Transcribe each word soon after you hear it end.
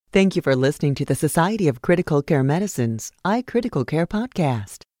Thank you for listening to the Society of Critical Care Medicine's iCritical Care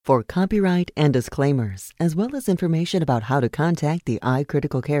podcast. For copyright and disclaimers, as well as information about how to contact the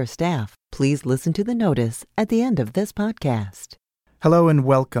iCritical Care staff, please listen to the notice at the end of this podcast. Hello and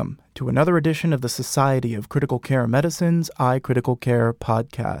welcome to another edition of the Society of Critical Care Medicine's iCritical Care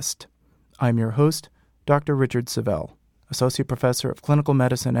podcast. I'm your host, Dr. Richard Savell, Associate Professor of Clinical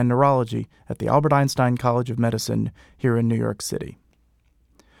Medicine and Neurology at the Albert Einstein College of Medicine here in New York City.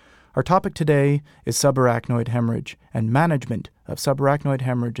 Our topic today is subarachnoid hemorrhage and management of subarachnoid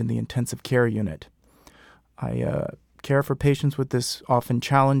hemorrhage in the intensive care unit. I care for patients with this often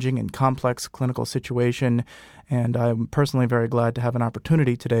challenging and complex clinical situation, and I'm personally very glad to have an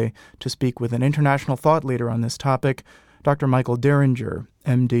opportunity today to speak with an international thought leader on this topic, Dr. Michael Diringer,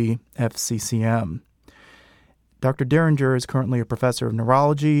 MD, FCCM. Dr. Diringer is currently a professor of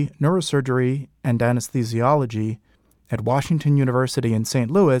neurology, neurosurgery, and anesthesiology at Washington University in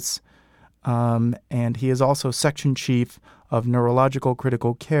St. Louis, and he is also section chief of neurological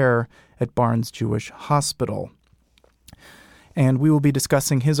critical care at Barnes Jewish Hospital. And we will be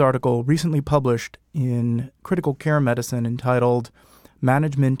discussing his article recently published in Critical Care Medicine entitled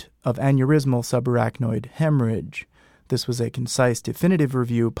Management of Aneurysmal Subarachnoid Hemorrhage. This was a concise, definitive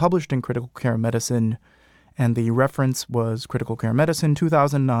review published in Critical Care Medicine, and the reference was Critical Care Medicine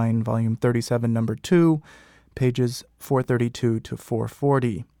 2009, Volume 37, Number 2, pages 432 to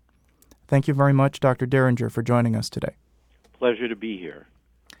 440. Thank you very much, Dr. Diringer, for joining us today. Pleasure to be here.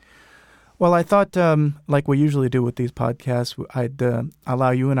 Well, I thought, like we usually do with these podcasts, I'd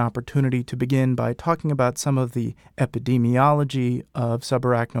allow you an opportunity to begin by talking about some of the epidemiology of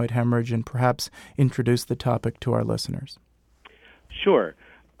subarachnoid hemorrhage and perhaps introduce the topic to our listeners. Sure.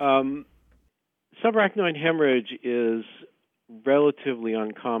 Subarachnoid hemorrhage is relatively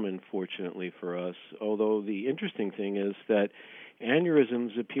uncommon, fortunately for us, although the interesting thing is that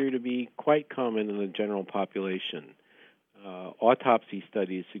aneurysms appear to be quite common in the general population. Autopsy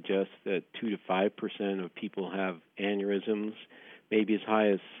studies suggest that 2 to 5% of people have aneurysms, maybe as high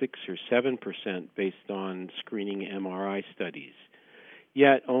as 6 or 7% based on screening MRI studies.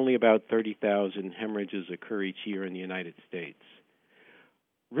 Yet only about 30,000 hemorrhages occur each year in the United States.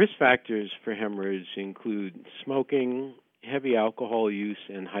 Risk factors for hemorrhage include smoking, heavy alcohol use,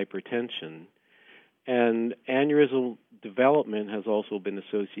 and hypertension. And aneurysmal development has also been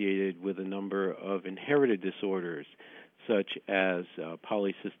associated with a number of inherited disorders, such as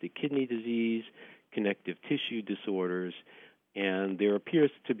polycystic kidney disease, connective tissue disorders, and there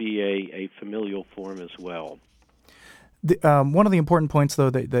appears to be a familial form as well. One of the important points, though,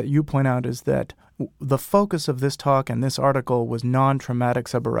 that you point out is that the focus of this talk and this article was non-traumatic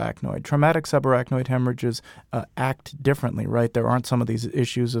subarachnoid. Traumatic subarachnoid hemorrhages act differently, right? There aren't some of these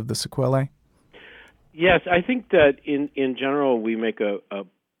issues of the sequelae? Yes, I think that in general we make a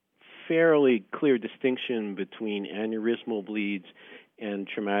fairly clear distinction between aneurysmal bleeds and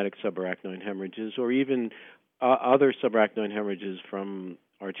traumatic subarachnoid hemorrhages, or even other subarachnoid hemorrhages from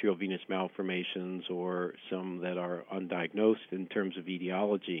arterial venous malformations or some that are undiagnosed in terms of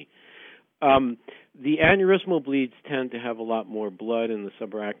etiology. The aneurysmal bleeds tend to have a lot more blood in the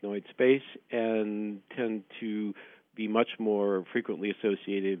subarachnoid space and tend to be much more frequently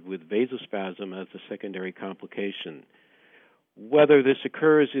associated with vasospasm as a secondary complication. Whether this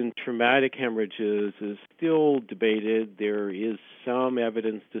occurs in traumatic hemorrhages is still debated. There is some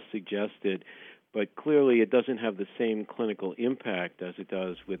evidence to suggest it, but clearly it doesn't have the same clinical impact as it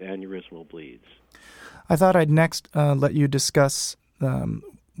does with aneurysmal bleeds. I thought I'd next let you discuss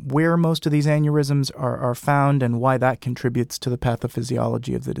where most of these aneurysms are found and why that contributes to the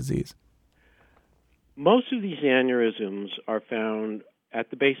pathophysiology of the disease. Most of these aneurysms are found at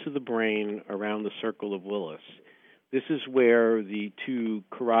the base of the brain around the circle of Willis. This is where the two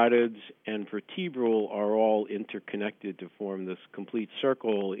carotids and vertebral are all interconnected to form this complete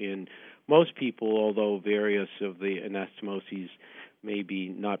circle in most people, although various of the anastomoses may be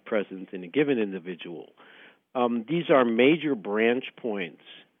not present in a given individual. These are major branch points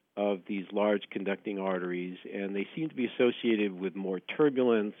of these large conducting arteries, and they seem to be associated with more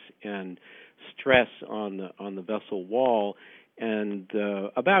turbulence and stress on the vessel wall. And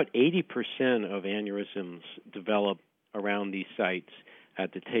about 80% of aneurysms develop around these sites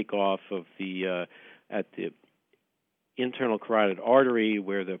at the takeoff of at the internal carotid artery,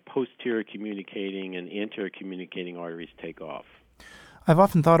 where the posterior communicating and anterior communicating arteries take off. I've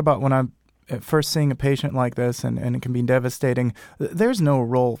often thought about when I'm first seeing a patient like this, and it can be devastating, there's no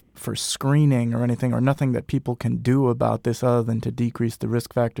role for screening or anything, or nothing that people can do about this other than to decrease the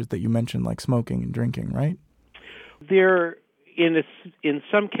risk factors that you mentioned, like smoking and drinking, right? There in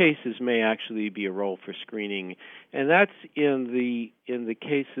some cases may actually be a role for screening, and that's in the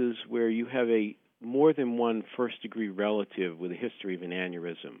cases where you have a more than one first-degree relative with a history of an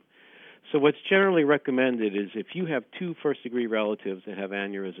aneurysm. So what's generally recommended is if you have two first-degree relatives that have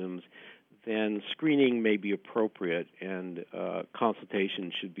aneurysms, then screening may be appropriate and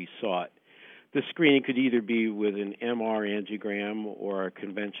consultation should be sought. The screening could either be with an MR angiogram or a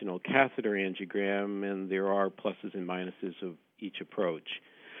conventional catheter angiogram, and there are pluses and minuses of each approach.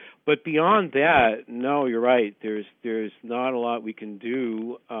 But beyond that, no, you're right. There's not a lot we can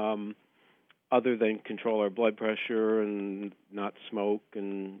do other than control our blood pressure and not smoke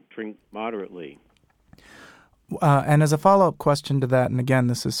and drink moderately. And as a follow-up question to that, and again,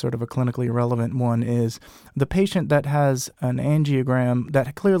 this is sort of a clinically relevant one, is the patient that has an angiogram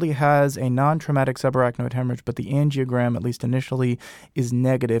that clearly has a non-traumatic subarachnoid hemorrhage, but the angiogram, at least initially, is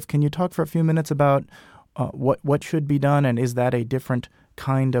negative. Can you talk for a few minutes about what should be done, and is that a different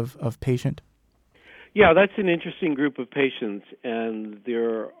kind of patient? Yeah, that's an interesting group of patients, and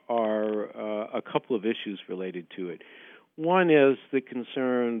there are a couple of issues related to it. One is the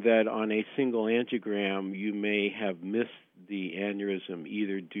concern that on a single angiogram you may have missed the aneurysm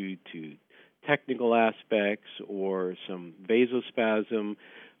either due to technical aspects or some vasospasm.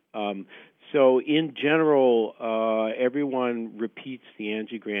 So in general, everyone repeats the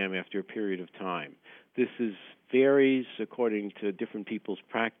angiogram after a period of time. This varies according to different people's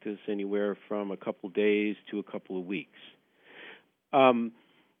practice, anywhere from a couple of days to a couple of weeks.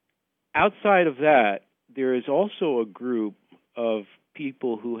 Outside of that, there is also a group of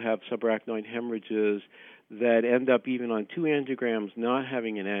people who have subarachnoid hemorrhages that end up even on two angiograms not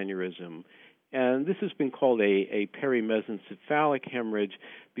having an aneurysm. And this has been called a perimesencephalic hemorrhage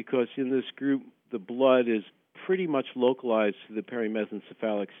because in this group the blood is pretty much localized to the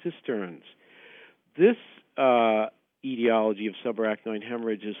perimesencephalic cisterns. This etiology of subarachnoid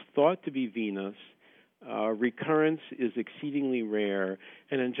hemorrhage is thought to be venous. Recurrence is exceedingly rare,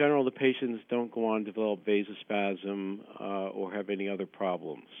 and in general, the patients don't go on to develop vasospasm or have any other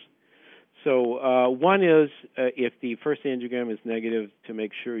problems. So one is, if the first angiogram is negative, to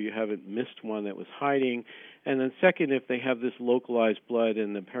make sure you haven't missed one that was hiding. And then second, if they have this localized blood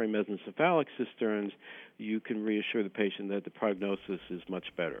in the perimesencephalic cisterns, you can reassure the patient that the prognosis is much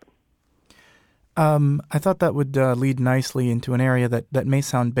better. I thought that would lead nicely into an area that may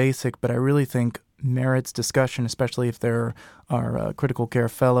sound basic, but I really think merits discussion, especially if there are critical care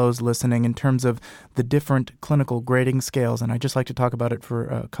fellows listening, in terms of the different clinical grading scales. And I'd just like to talk about it for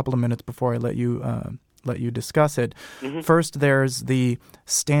a couple of minutes before I let you discuss it. Mm-hmm. First, there's the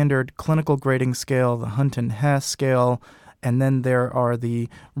standard clinical grading scale, the Hunt and Hess scale, and then there are the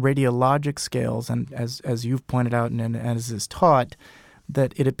radiologic scales. And as you've pointed out and as is taught,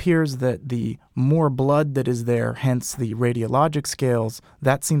 that it appears that the more blood that is there, hence the radiologic scales,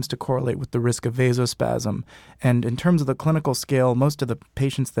 that seems to correlate with the risk of vasospasm. And in terms of the clinical scale, most of the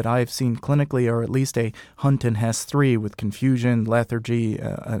patients that I've seen clinically are at least a Hunt and Hess 3 with confusion, lethargy,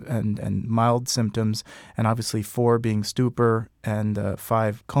 and mild symptoms, and obviously 4 being stupor and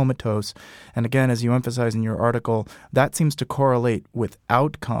 5 comatose. And again, as you emphasize in your article, that seems to correlate with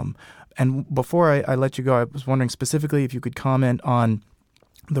outcome. And before I let you go, I was wondering specifically if you could comment on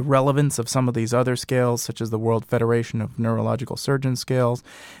the relevance of some of these other scales, such as the World Federation of Neurological Surgeons scales.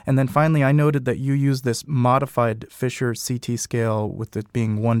 And then finally, I noted that you use this modified Fisher CT scale with it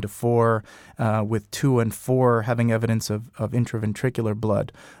being 1 to 4, with 2 and 4 having evidence of intraventricular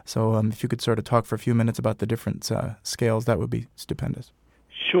blood. So if you could sort of talk for a few minutes about the different scales, that would be stupendous.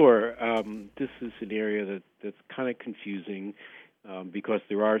 Sure. This is an area that's kind of confusing because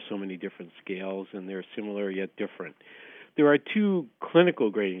there are so many different scales, and they're similar yet different. There are 2 clinical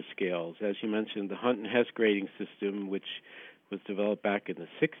grading scales. As you mentioned, the Hunt and Hess grading system, which was developed back in the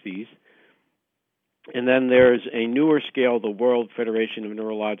 60s. And then there's a newer scale, the World Federation of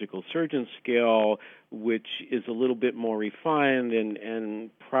Neurological Surgeons scale, which is a little bit more refined and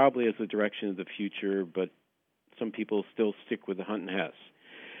probably is the direction of the future, but some people still stick with the Hunt and Hess.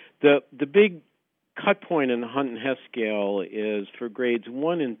 The big cut point in the Hunt and Hess scale is for grades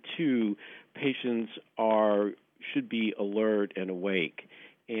 1 and 2, patients should be alert and awake.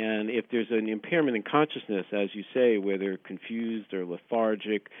 And if there's an impairment in consciousness, as you say, where they're confused or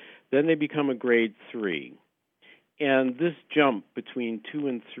lethargic, then they become a grade 3. And this jump between 2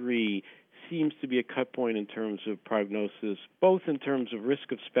 and 3 seems to be a cut point in terms of prognosis, both in terms of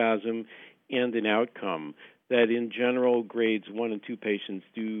risk of spasm and in outcome, that in general grades 1 and 2 patients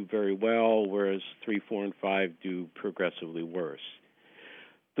do very well, whereas 3, 4, and 5 do progressively worse.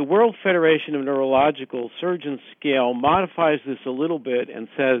 The World Federation of Neurological Surgeons scale modifies this a little bit and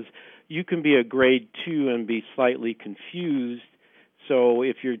says you can be a grade 2 and be slightly confused, So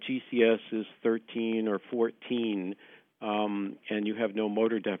if your GCS is 13 or 14 and you have no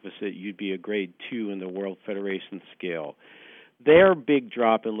motor deficit, you'd be a grade 2 in the World Federation scale. Their big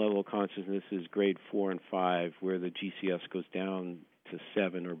drop in level of consciousness is grade 4 and 5, where the GCS goes down to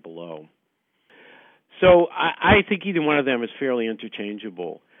 7 or below. So I think either one of them is fairly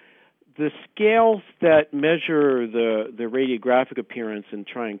interchangeable. The scales that measure the radiographic appearance and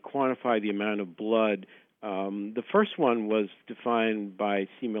try and quantify the amount of blood, the first one was defined by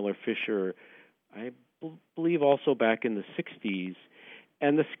C. Miller Fisher, I believe also back in the 60s,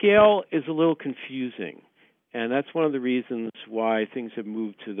 and the scale is a little confusing, and that's one of the reasons why things have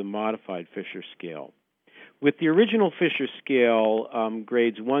moved to the modified Fisher scale. With the original Fisher scale,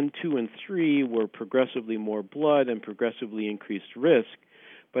 grades 1, 2, and 3 were progressively more blood and progressively increased risk,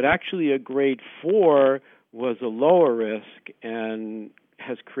 but actually a grade 4 was a lower risk and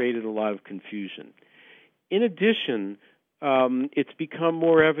has created a lot of confusion. In addition, it's become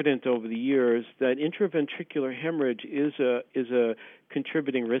more evident over the years that intraventricular hemorrhage is a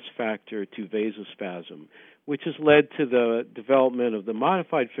contributing risk factor to vasospasm, which has led to the development of the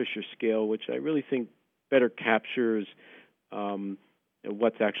modified Fisher scale, which I really think better captures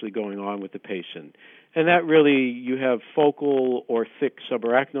what's actually going on with the patient. And that really, you have focal or thick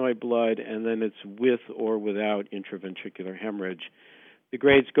subarachnoid blood, and then it's with or without intraventricular hemorrhage. The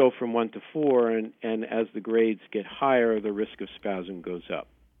grades go from 1 to 4, and as the grades get higher, the risk of spasm goes up.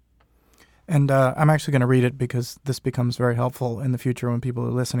 And I'm actually going to read it because this becomes very helpful in the future when people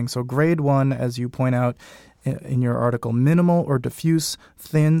are listening. So grade 1, as you point out in your article, minimal or diffuse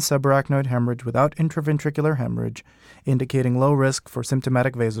thin subarachnoid hemorrhage without intraventricular hemorrhage, indicating low risk for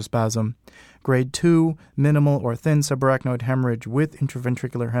symptomatic vasospasm. Grade 2, minimal or thin subarachnoid hemorrhage with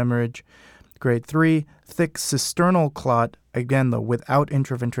intraventricular hemorrhage. Grade 3, thick cisternal clot, again though without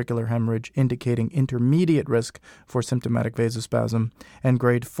intraventricular hemorrhage, indicating intermediate risk for symptomatic vasospasm. And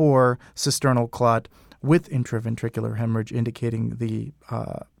grade 4, cisternal clot with intraventricular hemorrhage, indicating the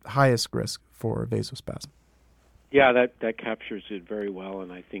highest risk for vasospasm. Yeah, that captures it very well,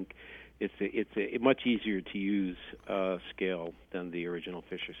 and I think it's a much easier to use scale than the original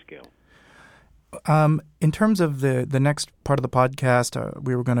Fisher scale. In terms of the next part of the podcast,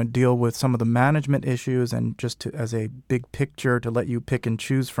 we were going to deal with some of the management issues and just as a big picture to let you pick and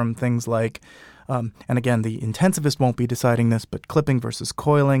choose from things like, and again, the intensivist won't be deciding this, but clipping versus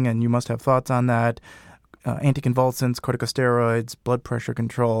coiling, and you must have thoughts on that, anticonvulsants, corticosteroids, blood pressure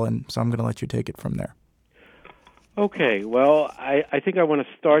control, and so I'm going to let you take it from there. Okay, well, I think I want to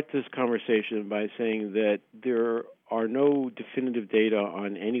start this conversation by saying that there are no definitive data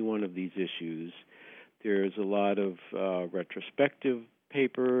on any one of these issues. There's a lot of retrospective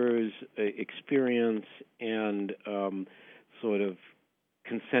papers, experience, and sort of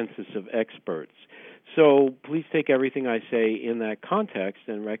consensus of experts. So please take everything I say in that context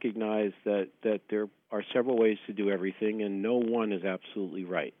and recognize that there are several ways to do everything, and no one is absolutely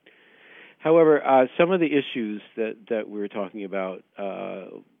right. However, some of the issues that we were talking about,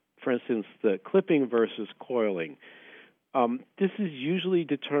 for instance, the clipping versus coiling, this is usually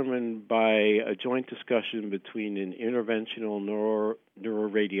determined by a joint discussion between an interventional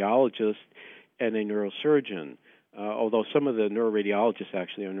neuroradiologist and a neurosurgeon, although some of the neuroradiologists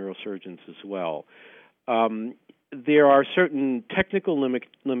actually are neurosurgeons as well. There are certain technical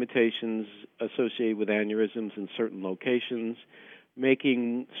limitations associated with aneurysms in certain locations,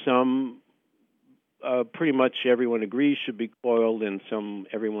 making some pretty much everyone agrees should be coiled, and some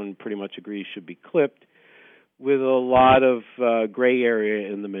everyone pretty much agrees should be clipped, with a lot of gray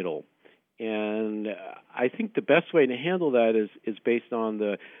area in the middle. And I think the best way to handle that is based on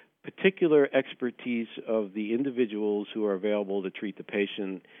the particular expertise of the individuals who are available to treat the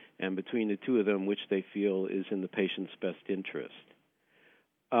patient, and between the two of them, which they feel is in the patient's best interest.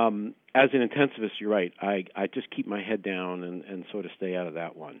 As an intensivist, you're right. I just keep my head down and sort of stay out of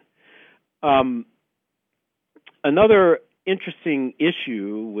that one. Another interesting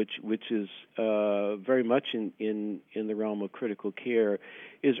issue, which is very much in the realm of critical care,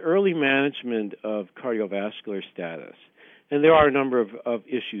 is early management of cardiovascular status. And there are a number of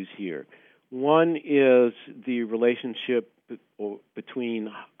issues here. One is the relationship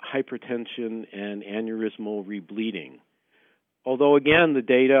between hypertension and aneurysmal rebleeding. Although, again, the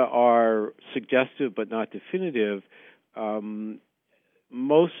data are suggestive but not definitive,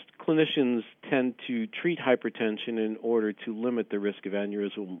 most clinicians tend to treat hypertension in order to limit the risk of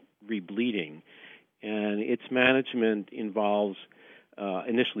aneurysmal rebleeding. And its management involves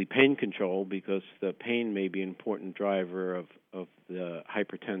initially pain control, because the pain may be an important driver of the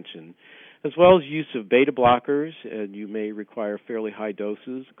hypertension, as well as use of beta blockers, and you may require fairly high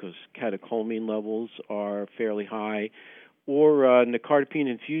doses because catecholamine levels are fairly high, or nicardipine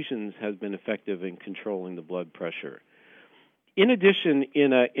infusions has been effective in controlling the blood pressure. In addition,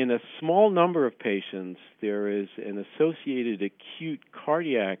 in a small number of patients, there is an associated acute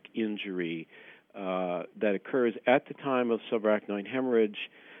cardiac injury that occurs at the time of subarachnoid hemorrhage,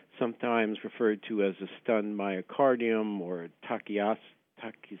 sometimes referred to as a stunned myocardium or Takasubu's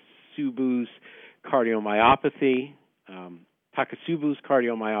cardiomyopathy. Takasubu's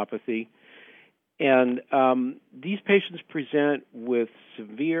cardiomyopathy. And these patients present with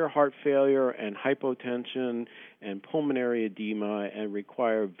severe heart failure and hypotension and pulmonary edema and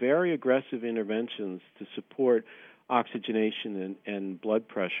require very aggressive interventions to support oxygenation and blood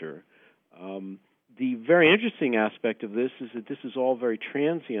pressure. The very interesting aspect of this is that this is all very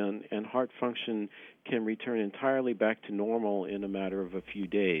transient, and heart function can return entirely back to normal in a matter of a few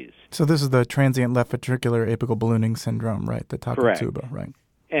days. So this is the transient left ventricular apical ballooning syndrome, right? The Takotsubo, right?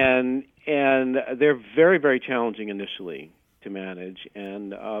 And they're very, very challenging initially to manage,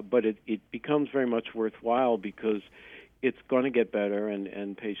 but it becomes very much worthwhile because it's going to get better,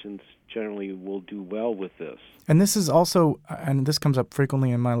 and patients generally will do well with this. And this is also, and this comes up frequently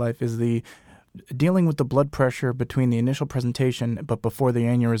in my life, is the dealing with the blood pressure between the initial presentation but before the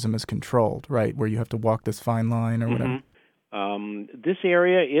aneurysm is controlled, right, where you have to walk this fine line or whatever. This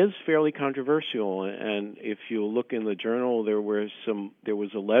area is fairly controversial, and if you look in the journal, there was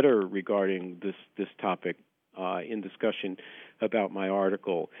a letter regarding this topic in discussion about my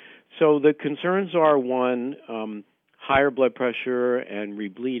article. So the concerns are, one, higher blood pressure and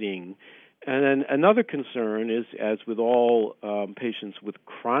rebleeding. And then another concern is, as with all patients with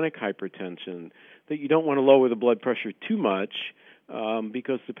chronic hypertension, that you don't want to lower the blood pressure too much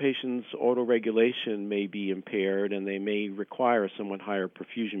because the patient's autoregulation may be impaired and they may require a somewhat higher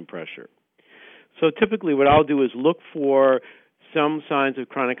perfusion pressure. So typically what I'll do is look for some signs of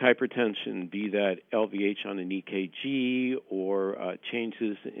chronic hypertension, be that LVH on an EKG or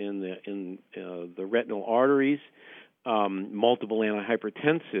changes in the retinal arteries, multiple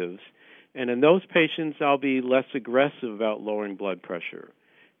antihypertensives. And in those patients, I'll be less aggressive about lowering blood pressure.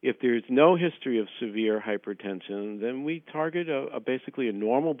 If there's no history of severe hypertension, then we target basically a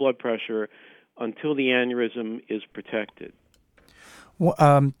normal blood pressure until the aneurysm is protected. Well,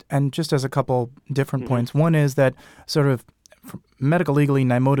 and just as a couple different points, one is that sort of medical legally,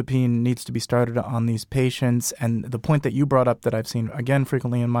 nimodipine needs to be started on these patients. And the point that you brought up that I've seen, again,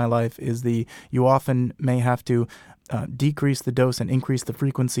 frequently in my life is you often may have to decrease the dose and increase the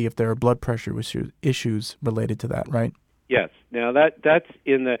frequency if there are blood pressure issues related to that, right? Yes. Now that's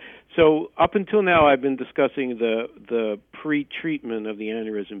in the so up until now I've been discussing the pre-treatment of the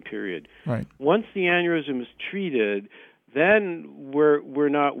aneurysm period. Right. Once the aneurysm is treated, then we're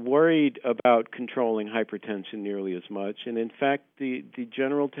not worried about controlling hypertension nearly as much. And in fact, the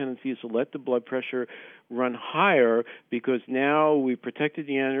general tendency is to let the blood pressure run higher because now we've protected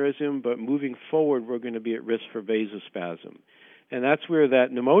the aneurysm, but moving forward, we're going to be at risk for vasospasm. And that's where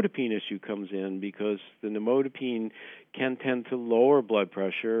that nimodipine issue comes in, because the nimodipine can tend to lower blood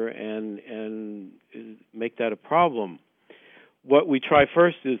pressure and make that a problem. What we try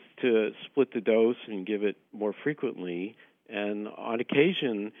first is to split the dose and give it more frequently. And on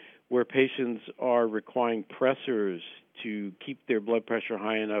occasion, where patients are requiring pressors to keep their blood pressure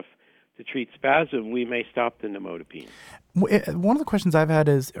high enough to treat spasm, we may stop the nimodipine. One of the questions I've had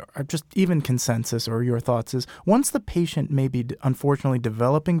is just even consensus or your thoughts is, once the patient may be unfortunately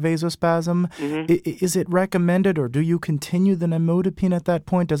developing vasospasm, is it recommended or do you continue the nimodipine at that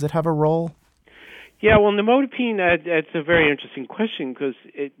point? Does it have a role? Yeah, well, nimodipine, that's a very interesting question because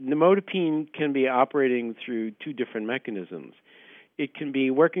nimodipine can be operating through two different mechanisms. It can be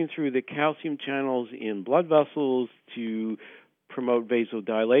working through the calcium channels in blood vessels to promote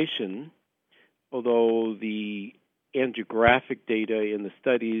vasodilation, although the angiographic data in the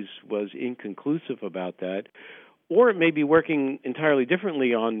studies was inconclusive about that. Or it may be working entirely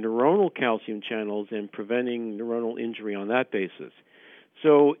differently on neuronal calcium channels and preventing neuronal injury on that basis.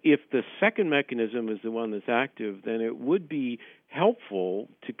 So if the second mechanism is the one that's active, then it would be helpful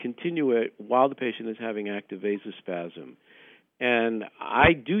to continue it while the patient is having active vasospasm. And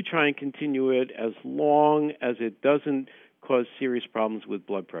I do try and continue it as long as it doesn't cause serious problems with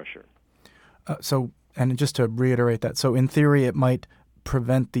blood pressure. And just to reiterate that, so in theory it might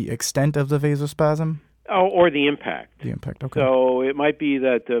prevent the extent of the vasospasm? Oh, or the impact. The impact, okay. So it might be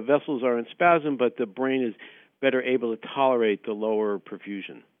that the vessels are in spasm, but the brain is better able to tolerate the lower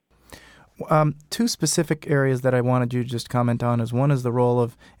perfusion. Two specific areas that I wanted you to just comment on is one is the role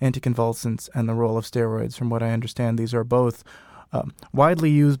of anticonvulsants and the role of steroids. From what I understand, these are both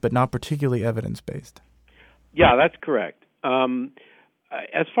widely used but not particularly evidence-based. Yeah, that's correct.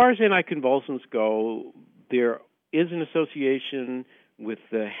 As far as anticonvulsants go, there is an association with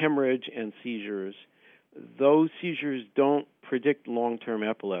the hemorrhage and seizures. Those seizures don't predict long-term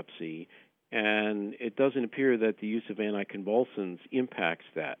epilepsy, and it doesn't appear that the use of anticonvulsants impacts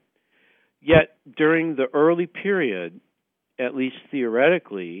that. Yet, during the early period, at least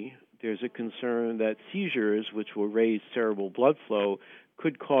theoretically, there's a concern that seizures, which will raise cerebral blood flow,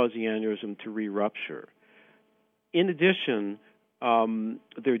 could cause the aneurysm to re-rupture. In addition,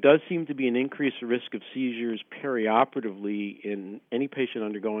 there does seem to be an increased risk of seizures perioperatively in any patient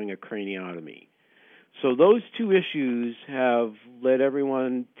undergoing a craniotomy. So those two issues have led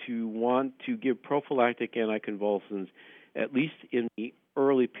everyone to want to give prophylactic anticonvulsants, at least in the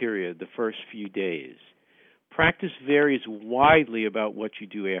early period, the first few days. Practice varies widely about what you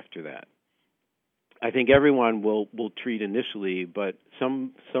do after that. I think everyone will treat initially, but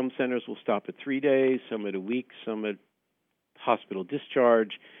some centers will stop at 3 days, some at a week, some at hospital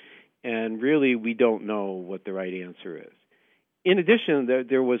discharge, and really we don't know what the right answer is. In addition,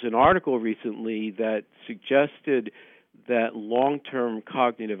 there was an article recently that suggested that long-term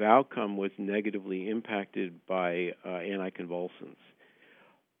cognitive outcome was negatively impacted by anticonvulsants.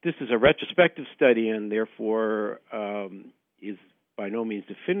 This is a retrospective study and therefore is by no means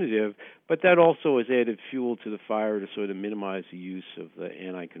definitive, but that also has added fuel to the fire to sort of minimize the use of the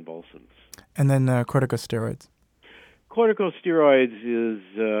anticonvulsants. And then corticosteroids. Corticosteroids is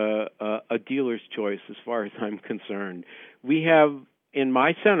a dealer's choice as far as I'm concerned. We have, in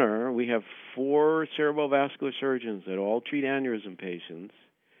my center, we have 4 cerebrovascular surgeons that all treat aneurysm patients.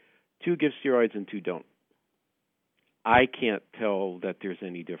 2 give steroids and 2 don't. I can't tell that there's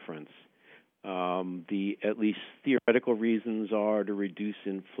any difference. The at least theoretical reasons are to reduce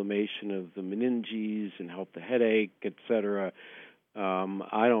inflammation of the meninges and help the headache, etc.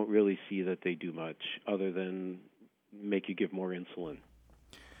 I don't really see that they do much other than make you give more insulin.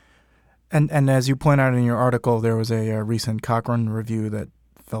 And as you point out in your article, there was a recent Cochrane review that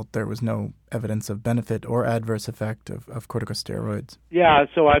felt there was no evidence of benefit or adverse effect of corticosteroids. Yeah,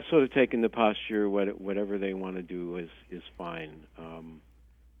 so I've sort of taken the posture whatever they want to do is fine,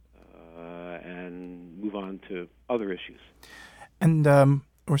 and move on to other issues. And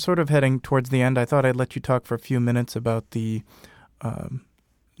we're sort of heading towards the end. I thought I'd let you talk for a few minutes about the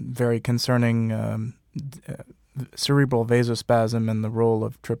very concerning cerebral vasospasm and the role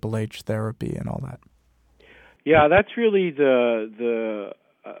of Triple H therapy and all that. Yeah, that's really the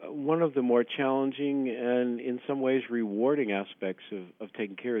one of the more challenging and in some ways rewarding aspects of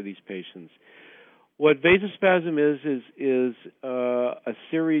taking care of these patients. What vasospasm is a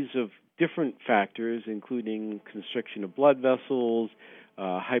series of different factors, including constriction of blood vessels,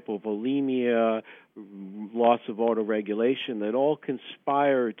 hypovolemia, loss of autoregulation, that all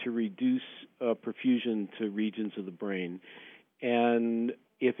conspire to reduce perfusion to regions of the brain. And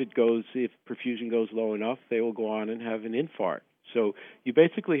if perfusion goes low enough, they will go on and have an infarct. So you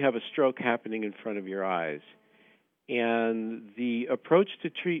basically have a stroke happening in front of your eyes. And the approach to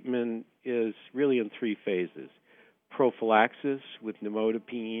treatment is really in 3 phases: prophylaxis with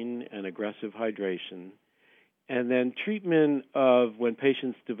nimodipine and aggressive hydration, and then treatment of when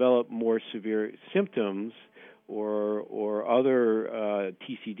patients develop more severe symptoms or other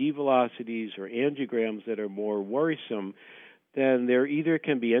TCD velocities or angiograms that are more worrisome. Then there either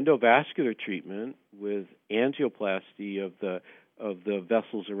can be endovascular treatment with angioplasty of the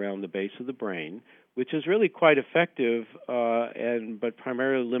vessels around the base of the brain, which is really quite effective, but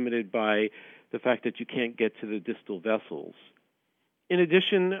primarily limited by the fact that you can't get to the distal vessels. In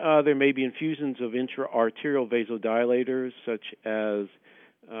addition, there may be infusions of intra-arterial vasodilators such as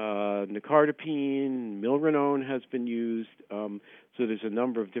nicardipine, milrinone has been used, so there's a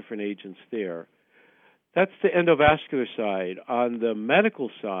number of different agents there. That's the endovascular side. On the medical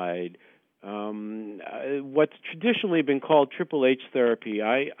side, what's traditionally been called Triple H therapy,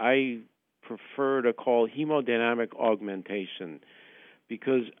 I prefer to call hemodynamic augmentation,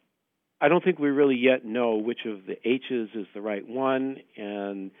 because I don't think we really yet know which of the H's is the right one,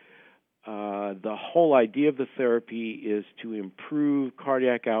 and the whole idea of the therapy is to improve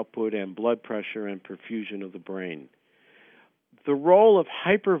cardiac output and blood pressure and perfusion of the brain. The role of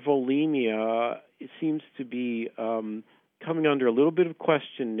hypervolemia seems to be coming under a little bit of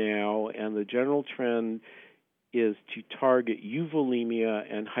question now, and the general trend is to target euvolemia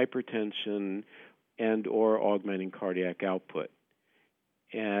and hypertension and or augmenting cardiac output.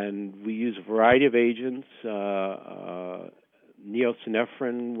 And we use a variety of agents.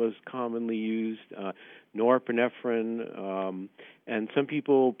 Neosynephrine was commonly used, norepinephrine, and some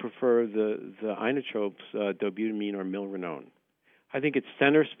people prefer the inotropes, dobutamine or milrinone. I think it's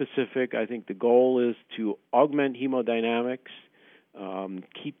center-specific. I think the goal is to augment hemodynamics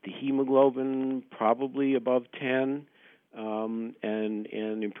keep the hemoglobin probably above 10,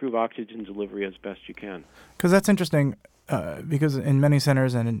 and improve oxygen delivery as best you can. Because that's interesting, because in many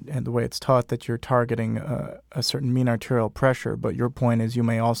centers and the way it's taught that you're targeting a certain mean arterial pressure, but your point is you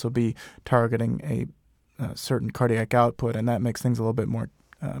may also be targeting a certain cardiac output, and that makes things a little bit more,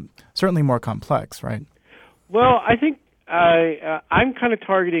 certainly more complex, right? Well, I think I'm kind of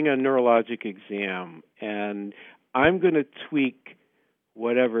targeting a neurologic exam, and I'm going to tweak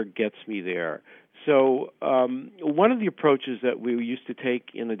whatever gets me there. So one of the approaches that we used to take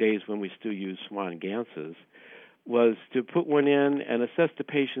in the days when we still used Swan-Ganses was to put one in and assess the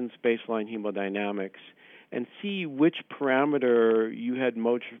patient's baseline hemodynamics and see which parameter you had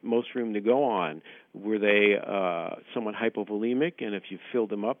most room to go on. Were they somewhat hypovolemic, and if you filled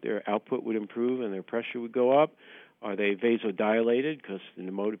them up, their output would improve and their pressure would go up? Are they vasodilated, because the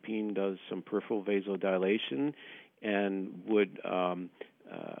nimodipine does some peripheral vasodilation, and would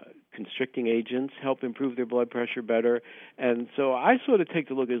constricting agents help improve their blood pressure better? And so I sort of take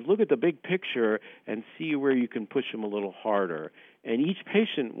the look at the big picture and see where you can push them a little harder. And each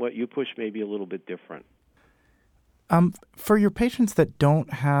patient, what you push may be a little bit different. For your patients that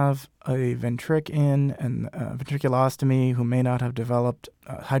don't have a ventric in and ventriculostomy, who may not have developed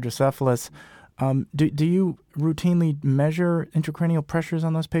hydrocephalus, do you routinely measure intracranial pressures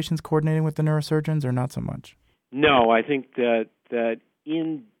on those patients, coordinating with the neurosurgeons, or not so much? No, I think that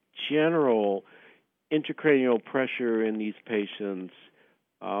in general, intracranial pressure in these patients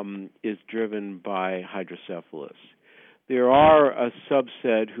is driven by hydrocephalus. There are a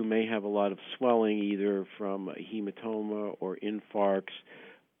subset who may have a lot of swelling, either from a hematoma or infarcts,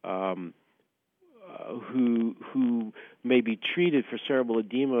 who may be treated for cerebral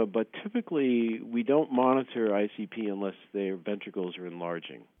edema, but typically we don't monitor ICP unless their ventricles are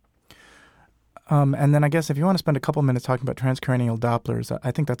enlarging. And then I guess if you want to spend a couple minutes talking about transcranial Dopplers,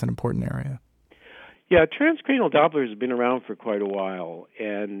 I think that's an important area. Yeah, transcranial Dopplers have been around for quite a while,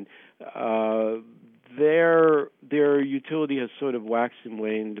 and their utility has sort of waxed and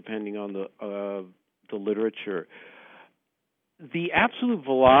waned depending on the literature. The absolute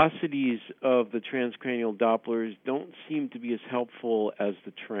velocities of the transcranial Dopplers don't seem to be as helpful as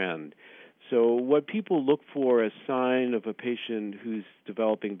the trend. So what people look for as sign of a patient who's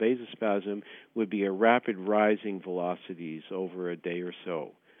developing vasospasm would be a rapid rising velocities over a day or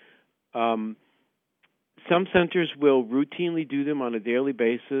so. Some centers will routinely do them on a daily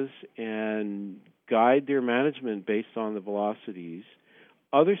basis and guide their management based on the velocities.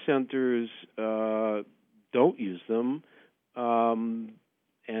 Other centers don't use them, and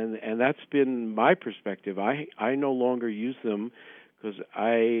that's been my perspective. I no longer use them because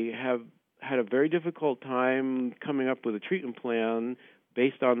I have had a very difficult time coming up with a treatment plan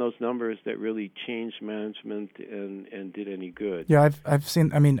based on those numbers that really changed management and did any good. Yeah, I've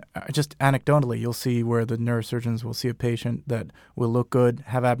seen, I mean, just anecdotally, you'll see where the neurosurgeons will see a patient that will look good,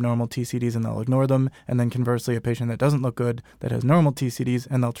 have abnormal TCDs, and they'll ignore them, and then conversely, a patient that doesn't look good, that has normal TCDs,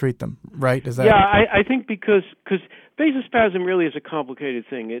 and they'll treat them, right? Is that? Yeah, I think because vasospasm really is a complicated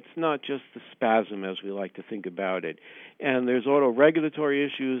thing. It's not just the spasm as we like to think about it. And there's autoregulatory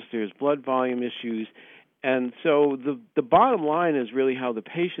issues, there's blood volume issues, and so the bottom line is really how the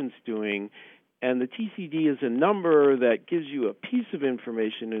patient's doing, and the TCD is a number that gives you a piece of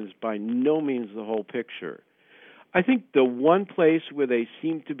information and is by no means the whole picture. I think the one place where they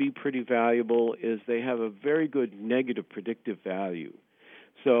seem to be pretty valuable is they have a very good negative predictive value.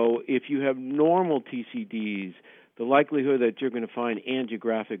 So if you have normal TCDs, the likelihood that you're going to find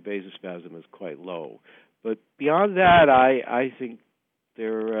angiographic vasospasm is quite low. But beyond that, I think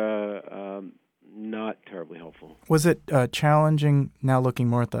they're not terribly helpful. Was it challenging, now looking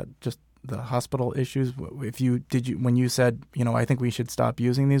more at just the hospital issues? When you said, I think we should stop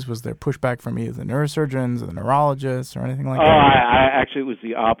using these, was there pushback from either the neurosurgeons or the neurologists or anything like that? Actually, it was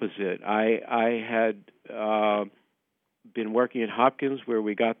the opposite. I had been working at Hopkins where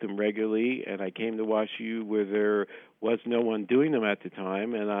we got them regularly, and I came to WashU where there was no one doing them at the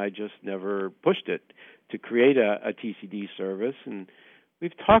time, and I just never pushed it to create a TCD service. And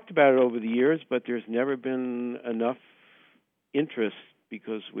we've talked about it over the years, but there's never been enough interest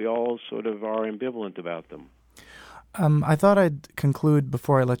because we all sort of are ambivalent about them. I thought I'd conclude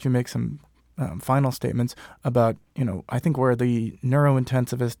before I let you make some final statements about, I think where the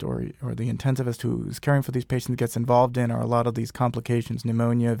neurointensivist or the intensivist who's caring for these patients gets involved in are a lot of these complications,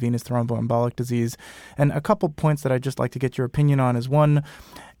 pneumonia, venous thromboembolic disease. And a couple points that I'd just like to get your opinion on is, one,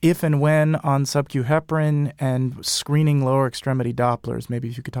 if and when on sub-Q heparin and screening lower extremity Dopplers. Maybe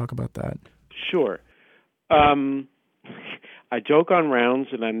if you could talk about that. Sure. I joke on rounds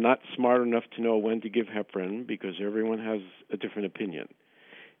that I'm not smart enough to know when to give heparin because everyone has a different opinion.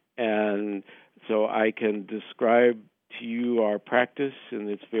 And so I can describe to you our practice and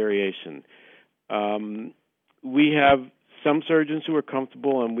its variation. We have some surgeons who are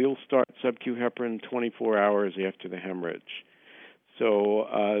comfortable, and we'll start sub-Q heparin 24 hours after the hemorrhage. So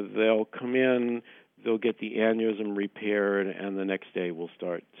they'll come in, they'll get the aneurysm repaired, and the next day we'll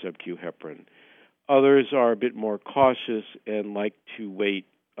start sub-Q heparin. Others are a bit more cautious and like to wait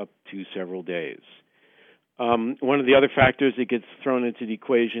up to several days. One of the other factors that gets thrown into the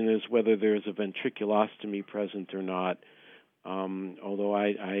equation is whether there's a ventriculostomy present or not. Although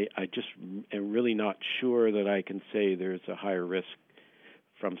I just am really not sure that I can say there's a higher risk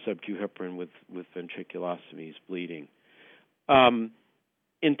from sub-Q heparin with ventriculostomies bleeding.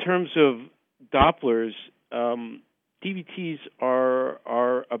 In terms of Dopplers, DVTs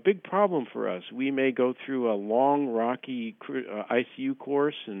are a big problem for us. We may go through a long, rocky ICU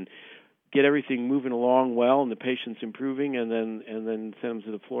course and get everything moving along well, and the patient's improving, and then send them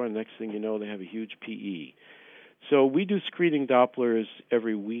to the floor, and the next thing you know, they have a huge PE. So we do screening Dopplers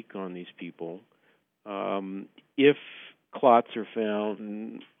every week on these people. If clots are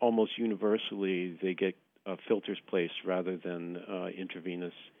found, almost universally, they get filters placed rather than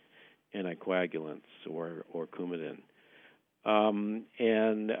intravenous anticoagulants or Coumadin.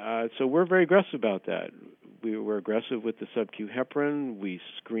 So we're very aggressive about that. We're aggressive with the sub-Q heparin. We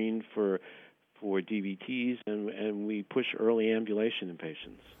screen for DVTs, and we push early ambulation in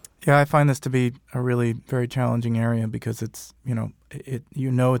patients. Yeah, I find this to be a really very challenging area because it's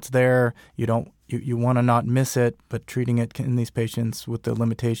it's there. You want to not miss it, but treating it in these patients with the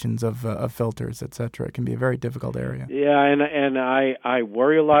limitations of filters, et cetera, it can be a very difficult area. Yeah, and I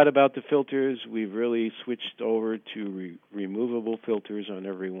worry a lot about the filters. We've really switched over to removable filters on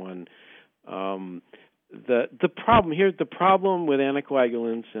everyone. The problem with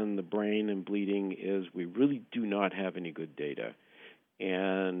anticoagulants and the brain and bleeding is we really do not have any good data.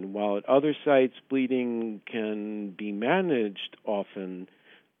 And while at other sites bleeding can be managed often,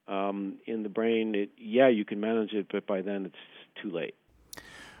 in the brain, you can manage it, but by then it's too late.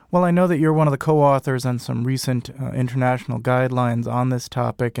 Well, I know that you're one of the co-authors on some recent international guidelines on this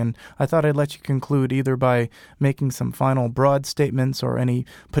topic, and I thought I'd let you conclude either by making some final broad statements or any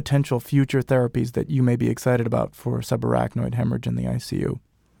potential future therapies that you may be excited about for subarachnoid hemorrhage in the ICU.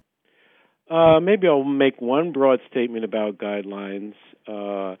 Maybe I'll make one broad statement about guidelines,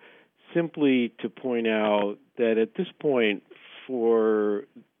 simply to point out that at this point for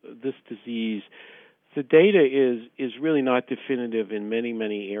this disease, the data is really not definitive in many,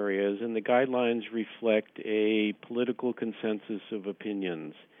 many areas, and the guidelines reflect a political consensus of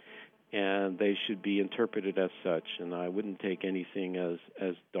opinions, and they should be interpreted as such, and I wouldn't take anything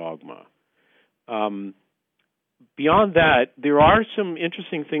as dogma. Beyond that, there are some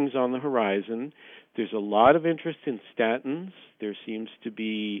interesting things on the horizon. There's a lot of interest in statins. There seems to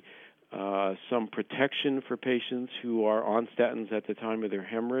be some protection for patients who are on statins at the time of their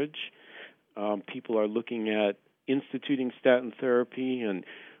hemorrhage. People are looking at instituting statin therapy, and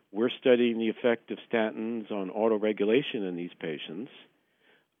we're studying the effect of statins on autoregulation in these patients.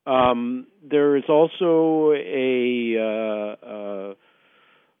 There is also a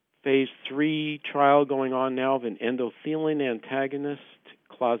phase 3 trial going on now of an endothelin antagonist,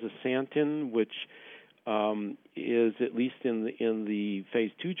 clazosantin, which is, at least in the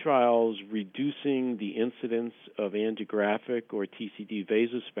phase 2 trials, reducing the incidence of angiographic or TCD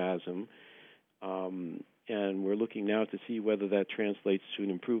vasospasm. And we're looking now to see whether that translates to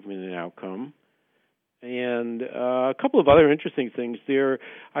an improvement in outcome. And a couple of other interesting things. There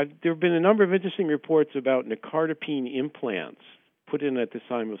have been a number of interesting reports about nicardipine implants put in at the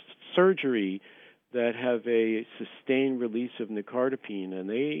time of surgery that have a sustained release of nicardipine, and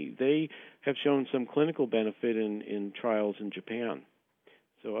they have shown some clinical benefit in trials in Japan.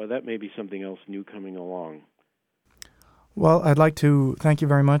 So that may be something else new coming along. Well, I'd like to thank you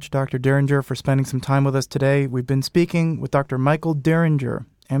very much, Dr. Diringer, for spending some time with us today. We've been speaking with Dr. Michael Diringer,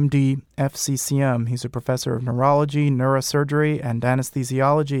 MD, FCCM. He's a professor of neurology, neurosurgery, and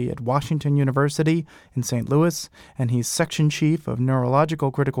anesthesiology at Washington University in St. Louis, and he's section chief of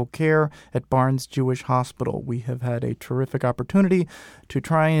neurological critical care at Barnes Jewish Hospital. We have had a terrific opportunity to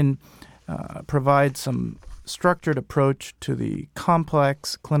try and provide some structured approach to the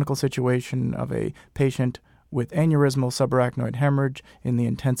complex clinical situation of a patient with aneurysmal subarachnoid hemorrhage in the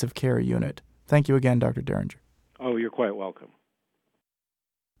intensive care unit. Thank you again, Dr. Diringer. Oh, you're quite welcome.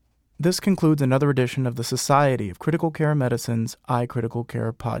 This concludes another edition of the Society of Critical Care Medicine's iCritical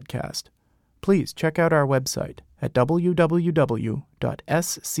Care podcast. please check out our website at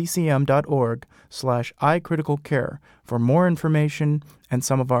www.sccm.org/iCriticalCare for more information and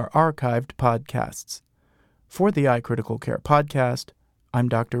some of our archived podcasts. For the iCritical Care podcast, I'm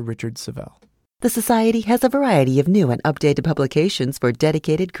Dr. Richard Savelle. The Society has a variety of new and updated publications for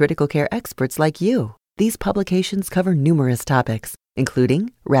dedicated critical care experts like you. These publications cover numerous topics,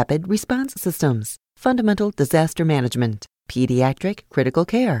 including rapid response systems, fundamental disaster management, pediatric critical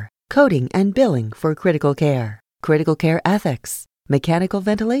care, coding and billing for critical care ethics, mechanical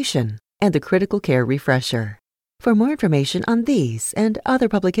ventilation, and the critical care refresher. For more information on these and other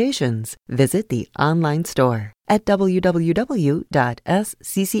publications, visit the online store at www.sccm.org.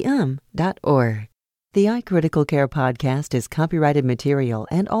 The iCritical Care podcast is copyrighted material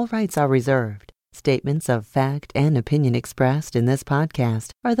and all rights are reserved. Statements of fact and opinion expressed in this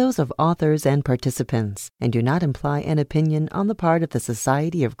podcast are those of authors and participants and do not imply an opinion on the part of the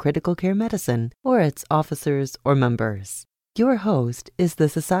Society of Critical Care Medicine or its officers or members. Your host is the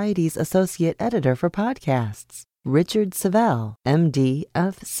Society's Associate Editor for Podcasts, Richard Savelle, MD,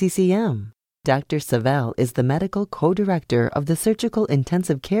 FCCM. Dr. Savelle is the Medical Co-Director of the Surgical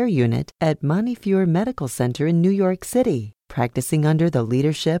Intensive Care Unit at Montefiore Medical Center in New York City, practicing under the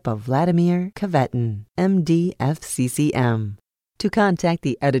leadership of Vladimir Kavetin, MD, FCCM. To contact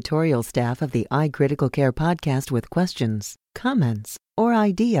the editorial staff of the iCritical Care podcast with questions, comments, or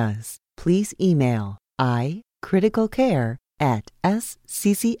ideas, please email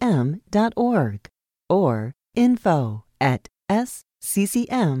iCriticalCare@sccm.org or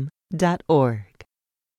info@sccm.org.